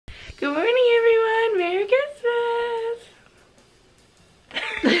Good morning, everyone. Merry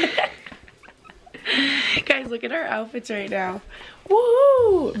Christmas. Guys, look at our outfits right now.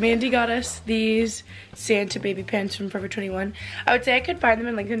 Woohoo! Mandy got us these Santa baby pants from Forever 21. I would say I could find them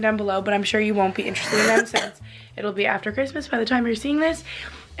and link them down below, but I'm sure you won't be interested in them since it'll be after Christmas by the time you're seeing this.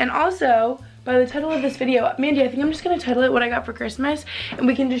 And also, by the title of this video, Mandy, I think I'm just going to title it What I Got for Christmas, and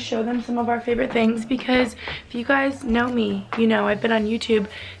we can just show them some of our favorite things, because if you guys know me, you know I've been on YouTube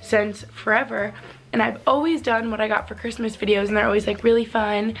since forever, and I've always done what I got for Christmas videos, and they're always like really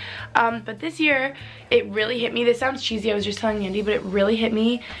fun. But this year, it really hit me. This sounds cheesy, I was just telling Mandy, but it really hit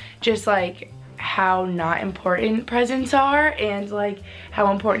me just like how not important presents are, and like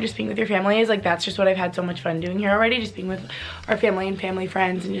how important just being with your family is. Like, that's just what I've had so much fun doing here already, just being with our family and family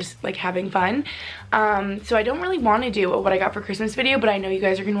friends and just like having fun. So I don't really want to do a What I Got for Christmas video, but I know you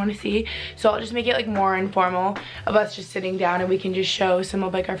guys are gonna want to see, so I'll just make it like more informal of us just sitting down and we can just show some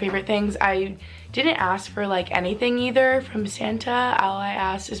of like our favorite things. I didn't ask for like anything either from Santa. All I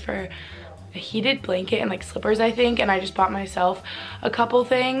asked is for a heated blanket and like slippers, I think, and I just bought myself a couple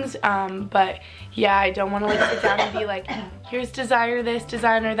things. But yeah, I don't want to like sit down and be like, here's designer this,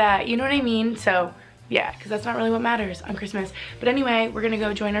 designer that, you know what I mean? So yeah, because that's not really what matters on Christmas. But anyway, we're gonna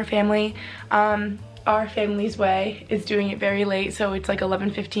go join our family. Our family's way is doing it very late, so it's like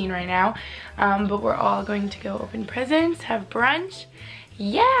 11:15 right now. But we're all going to go open presents, have brunch.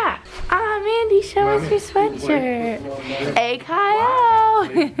 Yeah! Mandy, show us your sweatshirt. Hey, Kyle!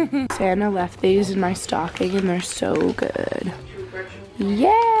 Santa left these in my stocking and they're so good.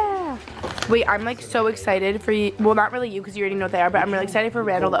 Yeah! Wait, I'm like so excited for you. Well, not really you because you already know what they are, but I'm really excited for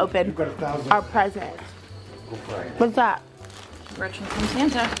Randall to open our present. What's that? Gretchen from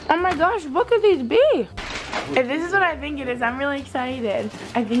Santa. Oh my gosh, what could these be? If this is what I think it is, I'm really excited.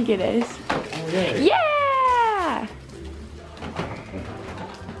 I think it is. Yeah!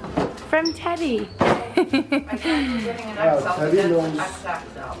 From Teddy.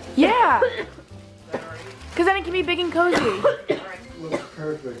 Yeah. Because then it can be big and cozy. Looks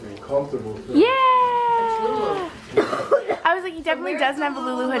perfect and comfortable too. Yeah. I was like, he definitely doesn't have a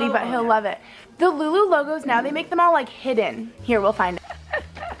Lulu hoodie, but he'll love it. The Lulu logos now, they make them all like hidden. Here, we'll find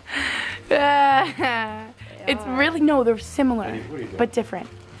it. It's really, no, they're similar, but different.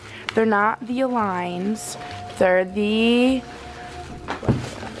 They're not the Aligns. They're the...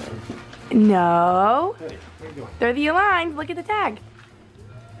 No, they're the Aligns. Look at the tag.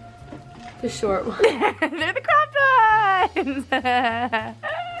 The short one. They're the cropped ones.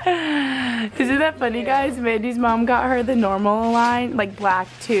 Isn't that funny, guys? Mandy's mom got her the normal Align, like black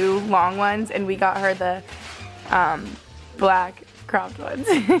 2 long ones, and we got her the black cropped ones.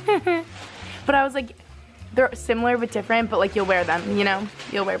 But I was like, they're similar but different, but like you'll wear them, you know?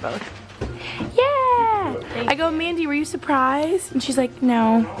 You'll wear both. Yeah! I go, Mandy, were you surprised? And she's like,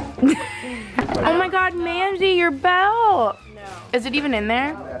 no. Oh my god, Mandy, your belt! No. Is it even in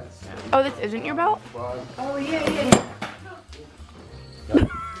there? No. Oh, this isn't your belt? Oh, yeah.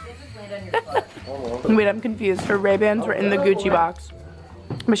 Wait, I'm confused. Her Ray-Bans were in the Gucci box.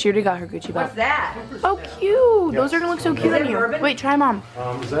 But she already got her Gucci belt. What's that? Oh, cute! Those are gonna look so cute on you. Wait, try them on.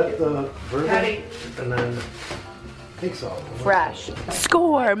 Is that the Bourbon? And then... I think so. Fresh.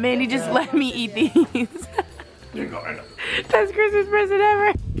 Score! Mandy just let me eat these. Best Christmas present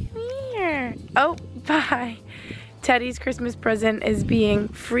ever. Come here. Oh, bye. Teddy's Christmas present is being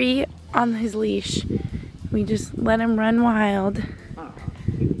free on his leash. We just let him run wild.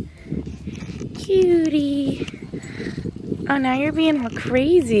 Cutie. Oh, now you're being all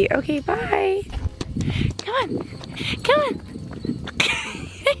crazy. Okay, bye. Come on. Come on.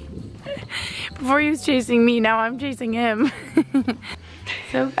 Before he was chasing me, now I'm chasing him.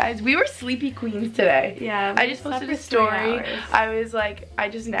 So guys, we were sleepy queens today. Yeah. I just posted a story. I was like, I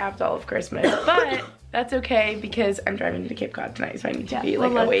just napped all of Christmas, but that's okay because I'm driving to Cape Cod tonight, so I need to be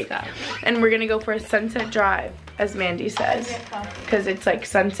like awake. And we're gonna go for a sunset drive, as Mandy says, because it's like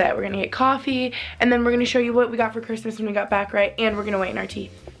sunset. We're gonna get coffee, and then we're gonna show you what we got for Christmas when we got back, right? And we're gonna whiten our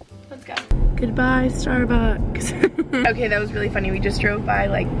teeth. Let's go. Goodbye, Starbucks. Okay, that was really funny. We just drove by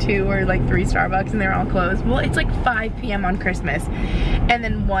like 2 or like 3 Starbucks and they're all closed. Well, it's like 5 p.m. on Christmas. And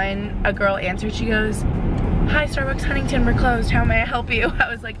then a girl answered, she goes, "Hi, Starbucks Huntington, we're closed. How may I help you?" I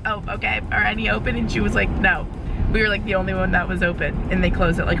was like, oh, okay, are any open? And she was like, no. We were like the only one that was open and they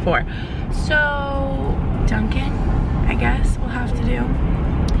closed at like 4. So, Dunkin', I guess we'll have to do.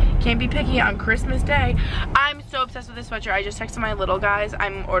 Can't be picky on Christmas Day. I'm so obsessed with this sweatshirt. I just texted my little guys.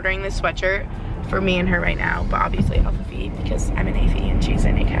 I'm ordering this sweatshirt for me and her right now, but obviously alpha feed because I'm an AFE and she's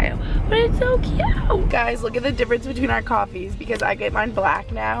an AKO. But it's so cute. Guys, look at the difference between our coffees because I get mine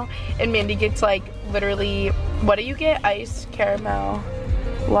black now and Mandy gets like literally, what do you get? Iced caramel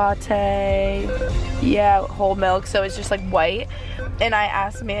latte. Yeah, whole milk, so it's just like white. And I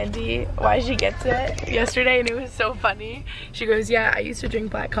asked Mandy why she gets it yesterday, and it was so funny. She goes, yeah, I used to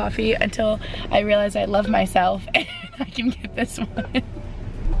drink black coffee until I realized I love myself and I can get this one.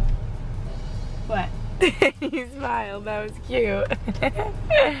 What? You smiled, that was cute.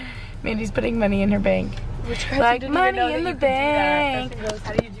 Mandy's putting money in her bank. Which like money in the bank.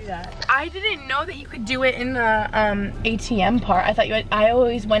 How do you do that? I didn't know that you could do it in the ATM part. I thought you had, I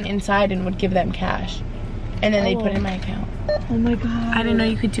always went inside and would give them cash. And then they'd put it in my account. Oh my god. I didn't know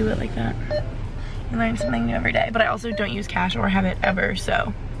you could do it like that. I learn something new every day, but I also don't use cash or have it ever,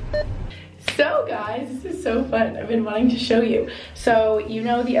 so. So guys, this is so fun. I've been wanting to show you. So you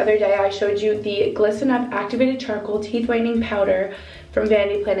know the other day I showed you the Glisten Up Activated Charcoal Teeth Whitening Powder from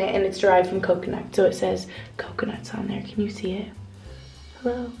Vanity Planet, and it's derived from coconut. So it says coconuts on there. Can you see it?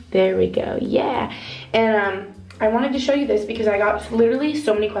 Hello? There we go, yeah. And I wanted to show you this because I got literally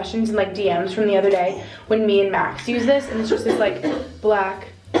so many questions and like DMs from the other day when me and Max use this, and it's just this like black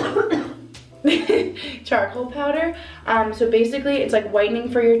charcoal powder. So basically it's like whitening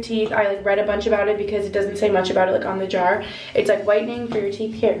for your teeth. I like read a bunch about it because it doesn't say much about it like on the jar. It's like whitening for your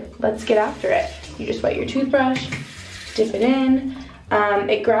teeth. Here, let's get after it. You just wet your toothbrush, dip it in.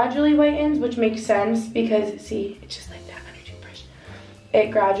 It gradually whitens, which makes sense because see, it's just like that on your toothbrush.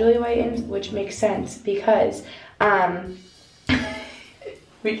 It gradually whitens, which makes sense because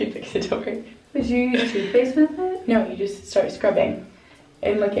we can fix it, don't worry. Would you use toothpaste with it? No, you just start scrubbing.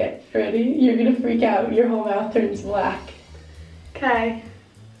 And look it. Ready? You're gonna freak out. Your whole mouth turns black. Okay.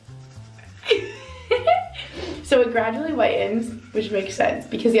 So it gradually whitens, which makes sense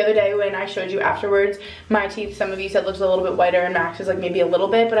because the other day when I showed you afterwards, my teeth, some of you said looked a little bit whiter and Max's like maybe a little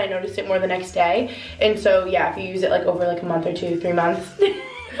bit, but I noticed it more the next day. And so yeah, if you use it like over like a month or 2, 3 months,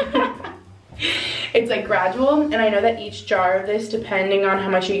 it's like gradual. And I know that each jar of this, depending on how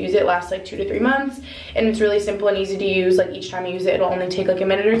much you use it, lasts like 2 to 3 months. And it's really simple and easy to use. Like each time you use it, it'll only take like a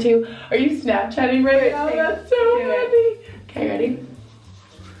minute or 2. Are you Snapchatting right now? That's so funny. Okay, ready?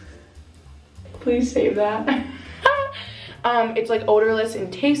 Please save that. It's like odorless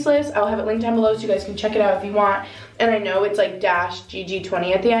and tasteless. I'll have it linked down below so you guys can check it out if you want. And I know it's like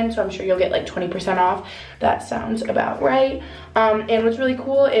 -GG20 at the end, so I'm sure you'll get like 20% off. That sounds about right. And what's really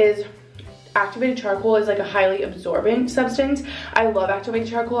cool is activated charcoal is like a highly absorbent substance. I love activated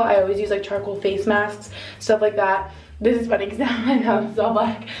charcoal. I always use like charcoal face masks, stuff like that. This is funny because now my mouth is all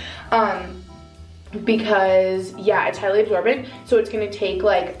black. Because yeah, it's highly absorbent, so it's gonna take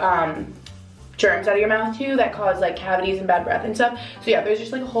like germs out of your mouth too that cause like cavities and bad breath and stuff. So yeah, there's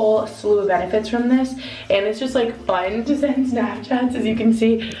just like a whole slew of benefits from this, and it's just like fun to send Snapchats. As you can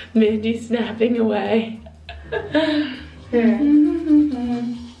see, Mindy's snapping away.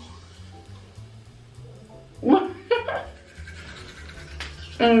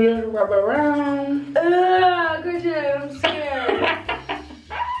 And just rub around. Ugh, Gretchen, I'm scared.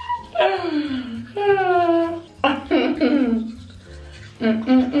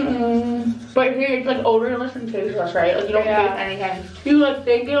 But here it's like odorless and tasteless, right? Like you don't taste anything. You like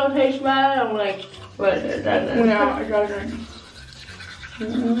think it'll taste bad, I'm like, but it doesn't. No, it doesn't.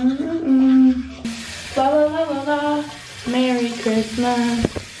 La la la la la. Merry Christmas.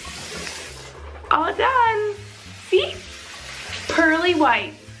 All done. See? Pearly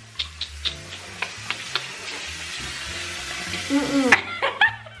white.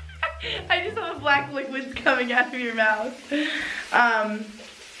 I just saw the black liquids coming out of your mouth.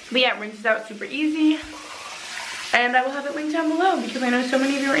 But yeah, it rinses out super easy. And I will have it linked down below because I know so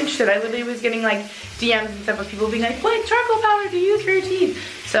many of you are interested. I literally was getting like DMs and stuff of people being like, what charcoal powder do you use for your teeth?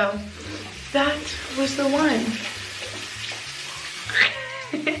 So that was the one.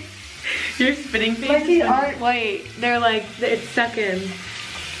 Your spitting face. My teeth aren't white. They're like, it's stuck in.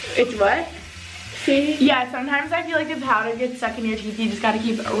 It's what? See? Yeah, sometimes I feel like the powder gets stuck in your teeth. You just gotta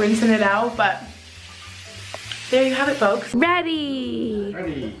keep rinsing it out, but there you have it, folks. Ready!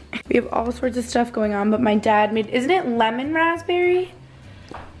 Ready. We have all sorts of stuff going on, but my dad made, isn't it lemon raspberry?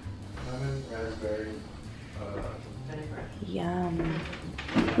 Lemon, raspberry, Yum.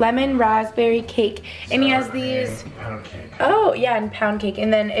 Lemon raspberry cake. And he has these, pound cake. oh yeah, and pound cake.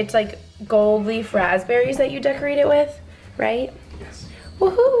 And then it's like gold leaf raspberries that you decorate it with, right? Yes.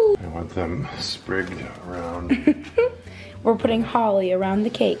 Woohoo! I want them sprigged around. We're putting holly around the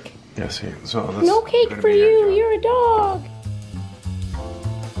cake. Yeah, see, so that's No cake gonna for be your you, job. you're a dog.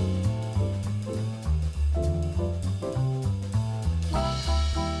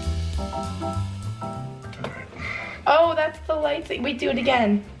 Alright. Oh, that's the lights. Wait, do it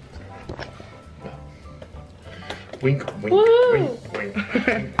again. Wink, wink, Woo! wink, wink,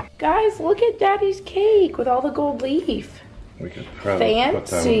 wink. Guys, look at Daddy's cake with all the gold leaf. We could probably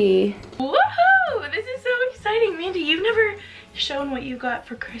fancy. Woohoo! This is so exciting. Mandy, you've never shown what you got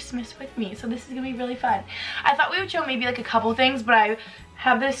for Christmas with me, so this is gonna be really fun. I thought we would show maybe like a couple things, but I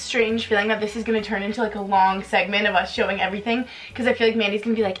have this strange feeling that this is gonna turn into like a long segment of us showing everything, because I feel like Mandy's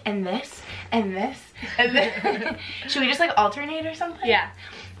gonna be like, and this, and this, and this. Should we just like alternate or something? Yeah.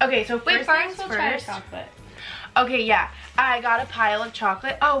 Okay, so first we'll try chocolate. Okay, yeah. I got a pile of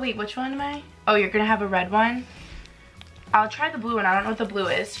chocolate. Oh, wait, which one am I? Oh, you're gonna have a red one? I'll try the blue one. I don't know what the blue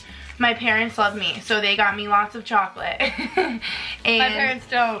is. My parents love me, so they got me lots of chocolate. And my parents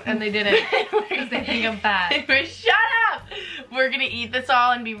don't, and they didn't, because they think I'm fat. Shut up! We're gonna eat this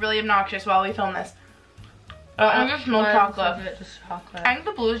all and be really obnoxious while we film this. I just smell chocolate. I think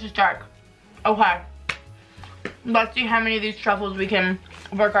the blue is just dark. Okay. Let's see how many of these truffles we can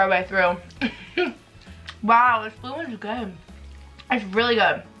work our way through. Wow, this blue one's good. It's really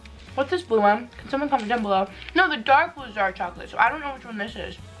good. What's this blue one? Can someone comment down below? No, the dark blue is dark chocolate, so I don't know which one this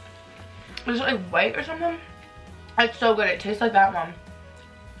is. Is it like white or something? It's so good. It tastes like that one,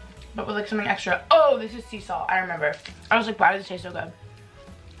 but with like something extra. Oh, this is sea salt. I remember. I was like, why does it taste so good?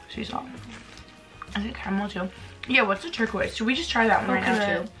 Sea salt. I think caramel too. Yeah, what's the turquoise? Should we just try that one right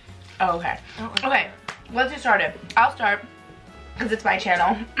now too? Oh, okay. Okay, let's get started. I'll start because it's my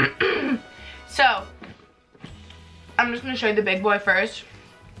channel. So, I'm just gonna show you the big boy first.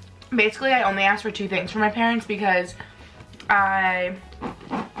 Basically, I only asked for 2 things from my parents because I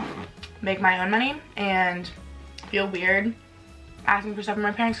make my own money and feel weird asking for stuff from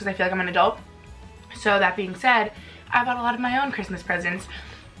my parents because I feel like I'm an adult. So that being said, I bought a lot of my own Christmas presents.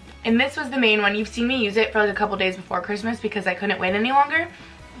 And this was the main one. You've seen me use it for like a couple days before Christmas because I couldn't wait any longer.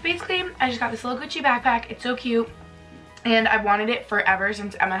 Basically, I just got this little Gucci backpack. It's so cute. And I've wanted it forever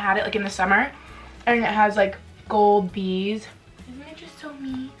since Emma had it like in the summer. And it has like gold bees. Isn't it just so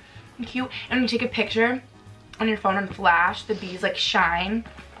neat and cute? And when you take a picture on your phone and flash, the bees like shine.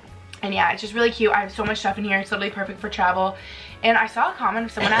 And yeah, it's just really cute. I have so much stuff in here. It's literally perfect for travel. And I saw a comment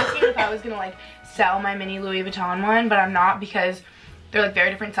of someone asking if I was gonna like sell my mini Louis Vuitton one, but I'm not because they're like very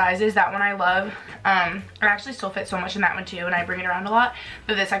different sizes. That one I love. I actually still fit so much in that one too, and I bring it around a lot.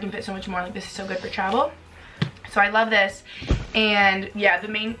 But this I can fit so much more. Like this is so good for travel. So I love this. And yeah,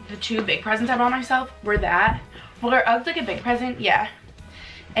 the 2 big presents I bought myself were that. Well, are Uggs like a big present? Yeah.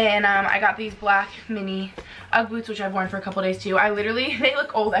 And I got these black mini Ugg boots, which I've worn for a couple days too. They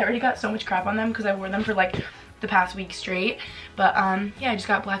look old. I already got so much crap on them because I wore them for like the past week straight. But yeah, I just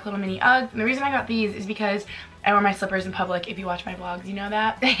got black little mini Uggs. And the reason I got these is because I wear my slippers in public. If you watch my vlogs, you know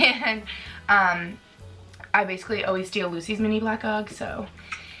that. And I basically always steal Lucy's mini black Uggs. So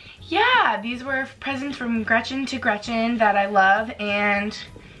yeah, these were presents from Gretchen to Gretchen that I love and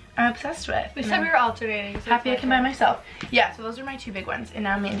I'm obsessed with. We said we were alternating. So happy I can buy myself. Yeah, so those are my 2 big ones. And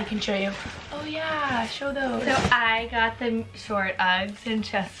now Mandy can show you. Oh yeah, show those. So I got the short Uggs in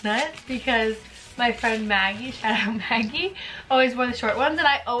chestnuts because my friend Maggie, shout out Maggie, always wore the short ones. And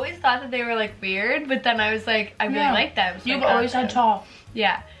I always thought that they were like weird, but then I was like, I really like them. So you've always had tall.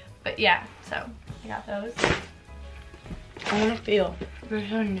 Yeah, but yeah, so I got those. I want to feel. They're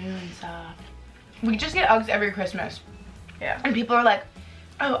so new and soft. We just get Uggs every Christmas. Yeah. And people are like,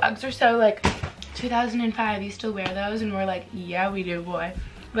 oh, Uggs are so like 2005, you still wear those? And we're like, yeah, we do, boy.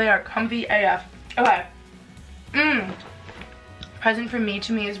 They are comfy AF. Okay. Present from me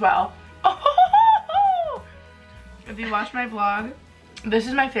to me as well. Oh, if you watch my vlog, this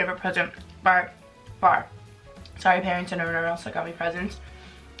is my favorite present by far. Sorry parents and everyone else that got me presents.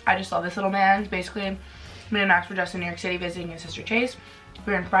 I just love this little man. Basically, me and Max were just in New York City visiting his sister Chase.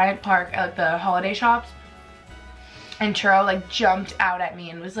 We were in Bryant Park at like, the holiday shops. And Churro like jumped out at me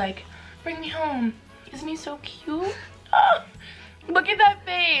and was like, bring me home. Isn't he so cute? Oh, look at that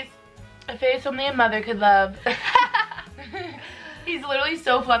face. A face only a mother could love. He's literally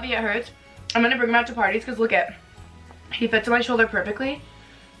so fluffy it hurts. I'm gonna bring him out to parties because look at, he fits on my shoulder perfectly.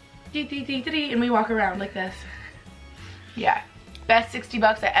 And we walk around like this. Yeah, best 60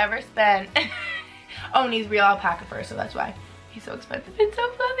 bucks I ever spent. Oh, and he's real alpaca fur, so that's why. He's so expensive. It's so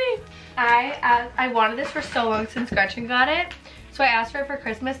fluffy. I wanted this for so long since Gretchen got it. So I asked for it for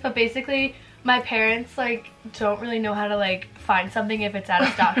Christmas, but basically my parents like don't really know how to like find something if it's out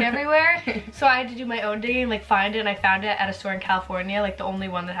of stock everywhere. So I had to do my own digging and like find it, and I found it at a store in California, like the only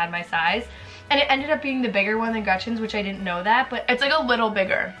one that had my size. And it ended up being the bigger one than Gretchen's, which I didn't know that, but it's like a little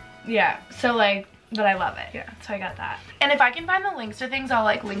bigger. Yeah, so like, but I love it. Yeah, so I got that. And if I can find the links to things, I'll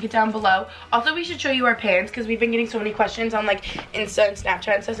like link it down below. Also, we should show you our pants because we've been getting so many questions on like Insta and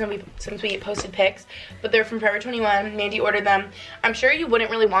Snapchat and stuff since we posted pics. But they're from Forever 21. Mandy ordered them. I'm sure you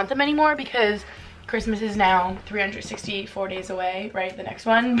wouldn't really want them anymore because Christmas is now 364 days away, right? The next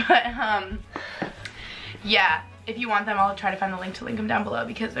one. But yeah, if you want them, I'll try to find the link to link them down below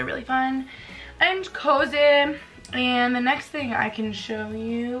because they're really fun and cozy. And the next thing I can show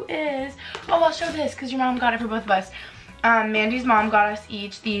you is, oh, I'll show this because your mom got it for both of us. Mandy's mom got us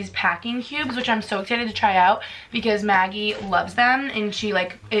each these packing cubes, which I'm so excited to try out because Maggie loves them and she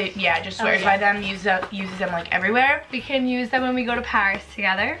just swears by them, uses them like everywhere. We can use them when we go to Paris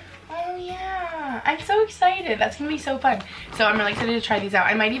together. Oh yeah, I'm so excited. That's gonna be so fun. So I'm really excited to try these out.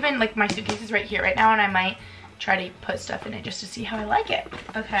 I might even, like, my suitcase is right here right now and I might try to put stuff in it just to see how I like it.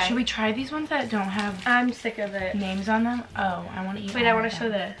 Okay. Should we try these ones that don't have I'm sick of it. names on them? Oh, I want to eat. Wait, I want to show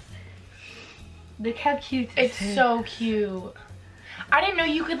this. Look how cute this is. So cute. I didn't know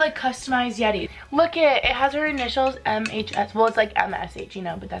you could like customize Yeti. Look it has her initials MHS. Well, it's like MSH, you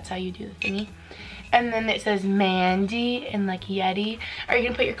know, but that's how you do the thingy. And then it says Mandy and like Yeti. Are you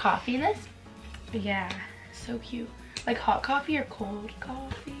gonna put your coffee in this? Yeah. So cute. Like hot coffee or cold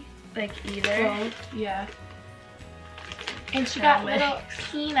coffee? Like either. Cold, yeah. And she got little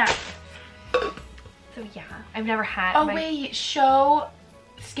peanuts. So yeah, I've never had. Oh wait,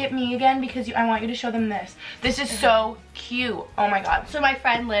 skip me again because I want you to show them this. This is so cute. Oh my god. So my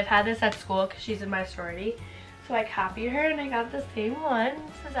friend Liv had this at school because she's in my sorority. So I copied her and I got the same one. It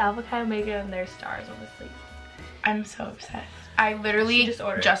says avocado maker and there's stars on the sleeve. I'm so obsessed. I literally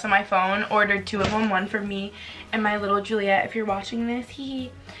just on my phone ordered 2 of them, one for me and my little Juliet. If you're watching this,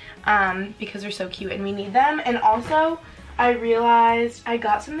 because they're so cute and we need them. And also, I realized I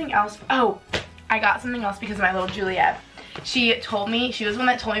got something else. Oh, I got something else because of my little Juliet. She was the one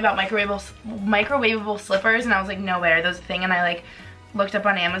that told me about microwavable slippers, and I was like, no way, are those a thing? And I like looked up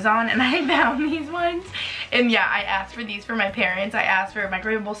on Amazon and I found these ones. And yeah, I asked for these for my parents. I asked for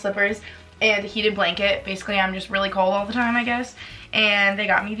microwavable slippers and a heated blanket. Basically, I'm just really cold all the time, I guess. And they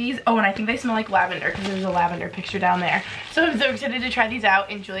got me these. Oh, and I think they smell like lavender because there's a lavender picture down there. So I'm so excited to try these out.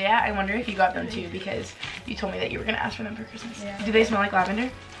 And Julia, I wonder if you got them too because you told me that you were gonna ask for them for Christmas. Yeah. Do they smell like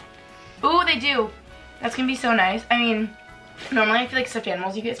lavender? Ooh, they do. That's gonna be so nice. I mean, normally I feel like stuffed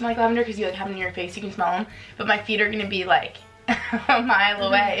animals you get smell like lavender because you like have them in your face, you can smell them. But my feet are gonna be like a mile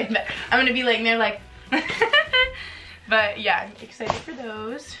away. I'm gonna be laying there like, but yeah, I'm excited for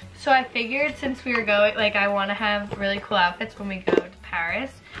those. So I figured since we were going, like I want to have really cool outfits when we go to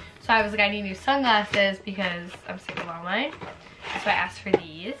Paris. So I was like, I need new sunglasses because I'm sick of all mine. So I asked for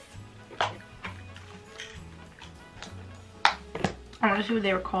these. I want to see what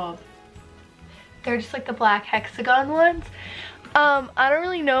they were called. They're just like the black hexagon ones. I don't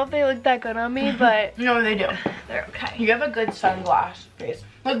really know if they look that good on me, but no, they do. They're okay. You have a good sunglass face.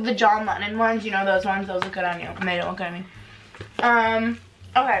 Like the John Lennon ones, you know those ones, those look good on you, and they don't look good on me.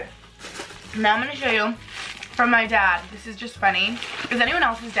 Okay. Now I'm gonna show you from my dad. This is just funny. Is anyone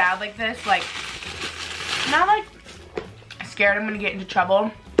else's dad like this? Like, not like scared I'm gonna get into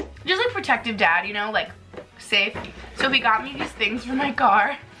trouble. Just like protective dad, you know, like safe. So he got me these things for my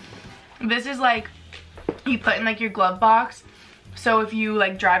car. This is like, you put in like your glove box. So if you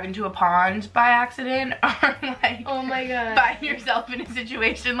like drive into a pond by accident or like, oh my god, find yourself in a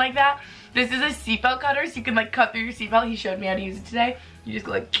situation like that, this is a seatbelt cutter, so you can like cut through your seatbelt. He showed me how to use it today. You just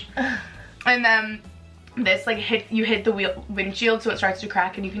go like, and then this like you hit the windshield so it starts to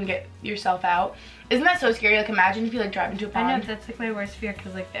crack and you can get yourself out. Isn't that so scary? Like imagine if you like drive into a pond. I know, that's like my worst fear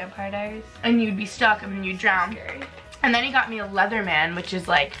because like Vampire Diaries. And you'd be stuck and then you'd drown. Scary. And then he got me a Leatherman, which is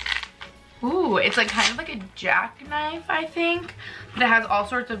like, ooh, it's like kind of like a jackknife, I think. But it has all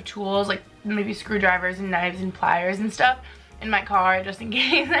sorts of tools, like maybe screwdrivers and knives and pliers and stuff in my car just in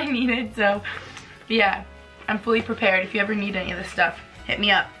case I need it. So yeah, I'm fully prepared. If you ever need any of this stuff, hit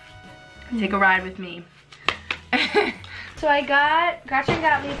me up. Take a ride with me. So Gretchen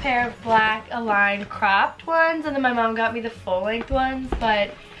got me a pair of black aligned cropped ones, and then my mom got me the full length ones,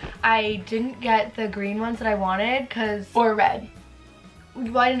 but I didn't get the green ones that I wanted because, or red.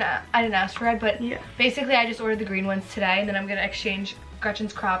 Well, I didn't ask for red, but yeah. Basically I just ordered the green ones today, and then I'm gonna exchange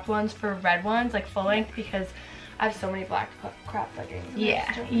Gretchen's cropped ones for red ones, like full length, because I have so many black cropped leggings.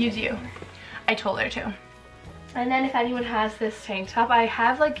 Yeah, you do. I told her to. And then if anyone has this tank top, I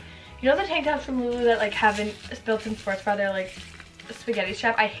have like, you know the tank tops from Lulu that like have a built-in sports bra, they're like a spaghetti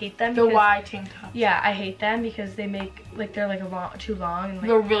strap. I hate them. The Y tank top. Yeah, I hate them because they make like they're like too long. And, like,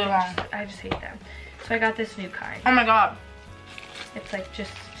 they're really long. I just hate them. So I got this new kind. Oh my god. It's like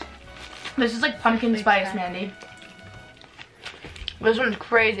just. This is like pumpkin spice, Mandy. This one's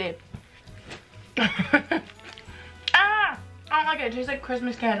crazy. Ah! I don't like it. It tastes like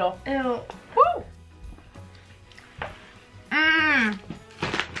Christmas candle. Ew. Woo! Mmm.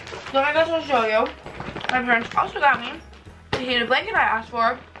 Then I guess I'll show you. My parents also got me the heated blanket I asked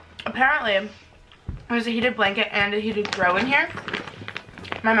for. Apparently, there's a heated blanket and a heated throw in here.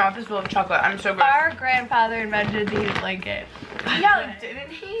 My mouth is full of chocolate. I'm so good. Our grandfather invented the heated blanket. Yeah, didn't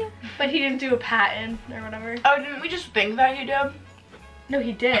he? But he didn't do a patent or whatever. Oh, didn't we just think that he did? No,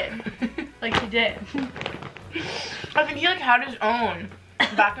 he did. Like, he did. I think he like had his own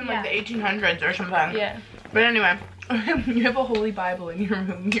back in like the 1800s or something. Yeah. But anyway, you have a holy Bible in your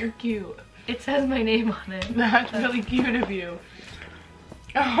room. You're cute. It says my name on it. That's really cute of you.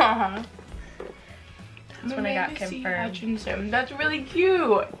 Aww. That's when I got confirmed. That's really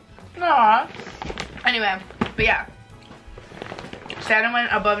cute. Aww. Anyway, but yeah. Santa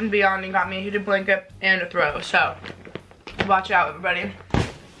went above and beyond and got me a heated blanket and a throw. So, watch out, everybody.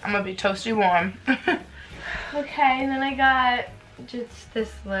 I'm gonna be toasty warm. Okay, and then I got just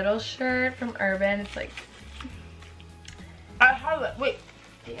this little shirt from Urban. It's like... I have it. Wait.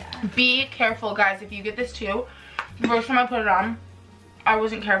 Yeah. Be careful, guys, if you get this too. The first time I put it on, I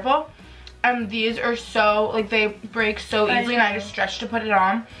wasn't careful. And these are so, like, they break so easily, and I just stretched to put it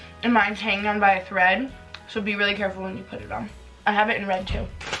on. And mine's hanging on by a thread. So be really careful when you put it on. I have it in red too.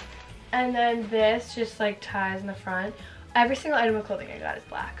 And then this just, like, ties in the front. Every single item of clothing I got is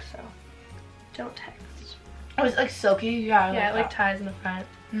black, so don't text. Oh, it's like silky? Yeah, Yeah, it like ties in the front.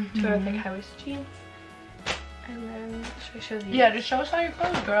 Mm-hmm. To go with like high-waisted jeans. And then, should I show these? Yeah, just show us all your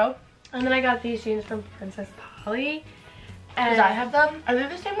clothes, girl. And then I got these jeans from Princess Polly. Because I have them. Are they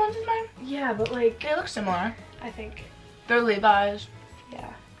the same ones as mine? Yeah, but like... They look similar. I think. They're Levi's.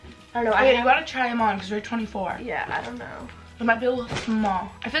 Yeah. I don't know. Wait, you gotta try them on because they're 24. Yeah, I don't know. It might be a little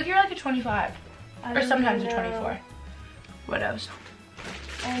small. I feel like you're like a 25. Or sometimes a 24. What else?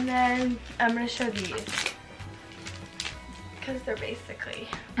 And then I'm gonna show these. Because they're basically...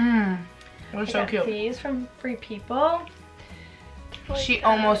 They're so cute. These from Free People. She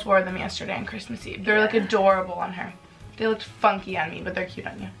almost wore them yesterday on Christmas Eve. They're like adorable on her. They looked funky on me, but they're cute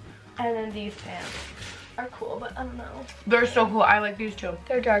on you. And then these pants are cool, but I don't know. They're so cool. I like these too.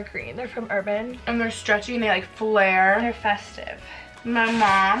 They're dark green. They're from Urban. And they're stretchy and they like flare. They're festive. My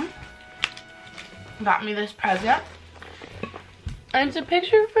mom got me this present. And it's a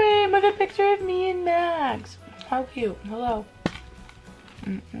picture frame with a picture of me and Max. How cute. Hello.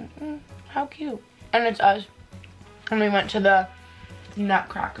 How cute. And it's us. And we went to the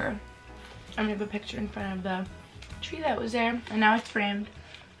Nutcracker. And we have a picture in front of the tree that was there. And now it's framed.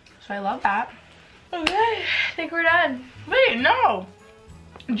 So I love that. Okay, I think we're done. Wait, no.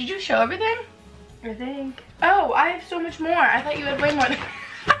 Did you show everything? I think. Oh, I have so much more. I thought you had way more than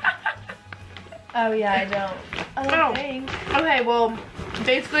Oh yeah, I don't think. Okay, well,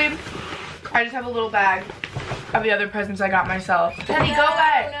 basically, I just have a little bag of the other presents I got myself. Teddy, go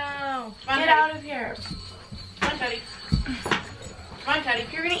away. No. Get out of here. Come on, Teddy. Come on, Teddy.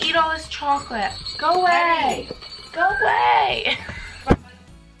 You're gonna eat all this chocolate. Go away. Teddy. Go away. Come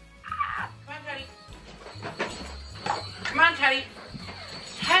on, Teddy. Come on, Teddy.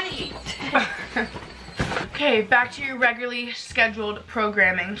 Teddy. Okay, back to your regularly scheduled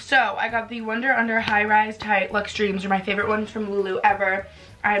programming. So, I got the Wonder Under High-Rise Tight Luxe Dreams. They're my favorite ones from Lulu ever.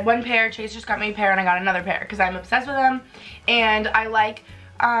 I had one pair, Chase just got me a pair, and I got another pair because I'm obsessed with them. And I like,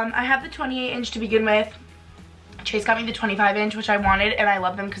 I have the 28-inch to begin with. Chase got me the 25-inch, which I wanted, and I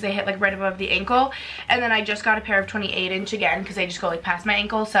love them because they hit like right above the ankle. And then I just got a pair of 28-inch again because they just go like past my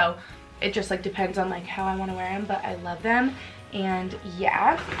ankle. So, it just like depends on like how I want to wear them, but I love them. And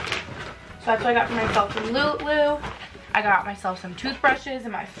yeah. So that's what I got for myself from Lulu. I got myself some toothbrushes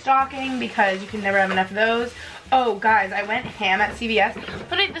in my stocking because you can never have enough of those. Oh, guys, I went ham at CVS.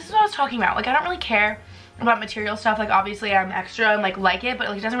 But this is what I was talking about. Like, I don't really care about material stuff. Like, obviously, I'm extra and, like it, but,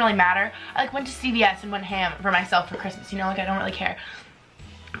 like, it doesn't really matter. I, like, went to CVS and went ham for myself for Christmas. You know, like, I don't really care.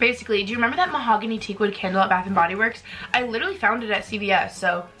 Basically, do you remember that mahogany teakwood candle at Bath & Body Works? I literally found it at CVS,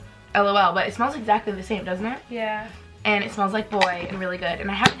 so LOL. But it smells exactly the same, doesn't it? Yeah. And it smells like boy and really good. And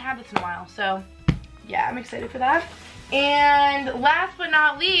I haven't had this in a while, so yeah, I'm excited for that. And last but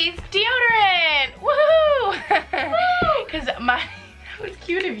not least, deodorant! Woohoo! Because that was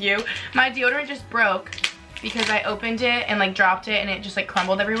cute of you. My deodorant just broke because I opened it and like dropped it and it just like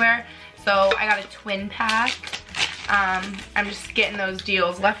crumbled everywhere. So I got a twin pack. I'm just getting those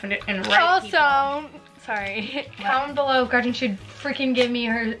deals left and right. Also, sorry, comment below if Gretchen should freaking give me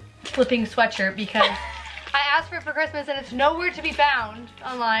her flipping sweatshirt because I asked for it for Christmas and it's nowhere to be found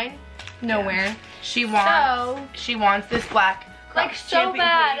online. Nowhere. Yeah. She wants this black. Like so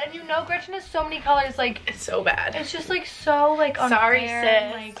bad. And you know Gretchen has so many colors, like it's so bad. It's just like so like unfair. Sorry,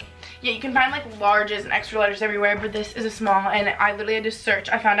 sis. Like, yeah, you can find like larges and extra larges everywhere, but this is a small and I literally had to search.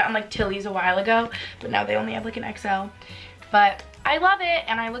 I found it on like Tilly's a while ago, but now they only have like an XL. But I love it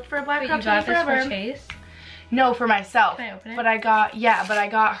and I looked for a black crop Tilly forever. This for Chase? No, for myself. Can I open it? But I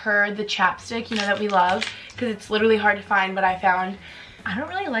got her the chapstick, you know, that we love, because it's literally hard to find, but I found I don't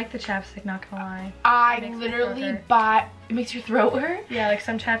really like the chapstick, not gonna lie. I literally bought, it makes your throat hurt? Yeah, like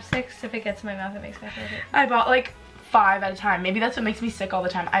some chapsticks, if it gets in my mouth, it makes my throat hurt. I bought like 5 at a time. Maybe that's what makes me sick all the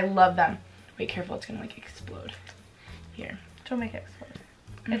time. I love them. Wait, careful, it's gonna like explode. Here. Don't make it explode.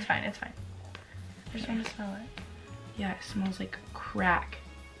 It's fine, it's fine. I just want to smell it. Yeah, it smells like crack.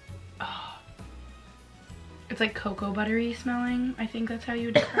 Oh. It's like cocoa buttery smelling. I think that's how you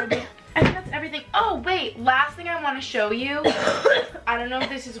would describe it. I think that's everything. Oh, wait, last thing I want to show you. I don't know if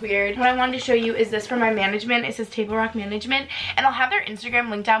this is weird. What I wanted to show you is this from my management. It says Table Rock Management. And I'll have their Instagram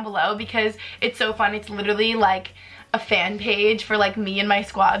linked down below because it's so fun. It's literally like a fan page for like me and my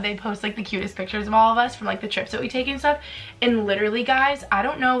squad. They post like the cutest pictures of all of us from like the trips that we take and stuff. And literally, guys, I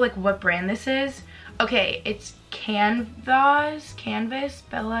don't know like what brand this is. Okay, it's Canvas,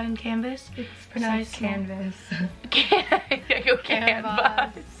 Bella and Canvas. It's pronounced Canvas.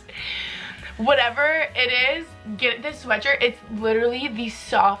 Canvas. Whatever it is, get this sweatshirt. It's literally the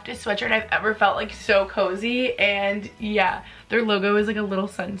softest sweatshirt I've ever felt, like so cozy. And yeah, their logo is like a little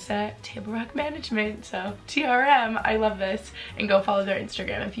sunset. Table Rock Management, so TRM. I love this. And go follow their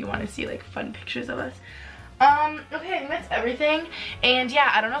Instagram if you want to see like fun pictures of us. Okay, I think that's everything. And yeah,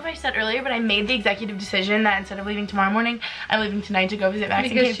 I don't know if I said earlier, but I made the executive decision that instead of leaving tomorrow morning, I'm leaving tonight to go visit Max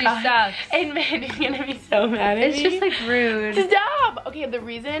because and she sucks. And Mandy's gonna be so mad at me. It's just like rude. Stop! Okay, the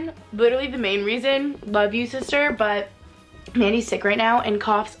reason, literally the main reason, love you, sister, but Mandy's sick right now and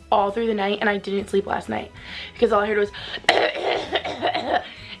coughs all through the night, and I didn't sleep last night because all I heard was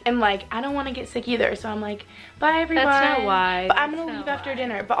and like, I don't want to get sick either, so I'm like, bye everyone. That's not why. But I'm gonna leave after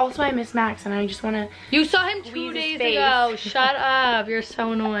dinner. But also I miss Max and I just wanna. You saw him 2 days ago. Shut up. You're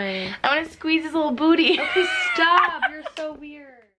so annoying. I wanna squeeze his little booty. Okay, stop. You're so weird.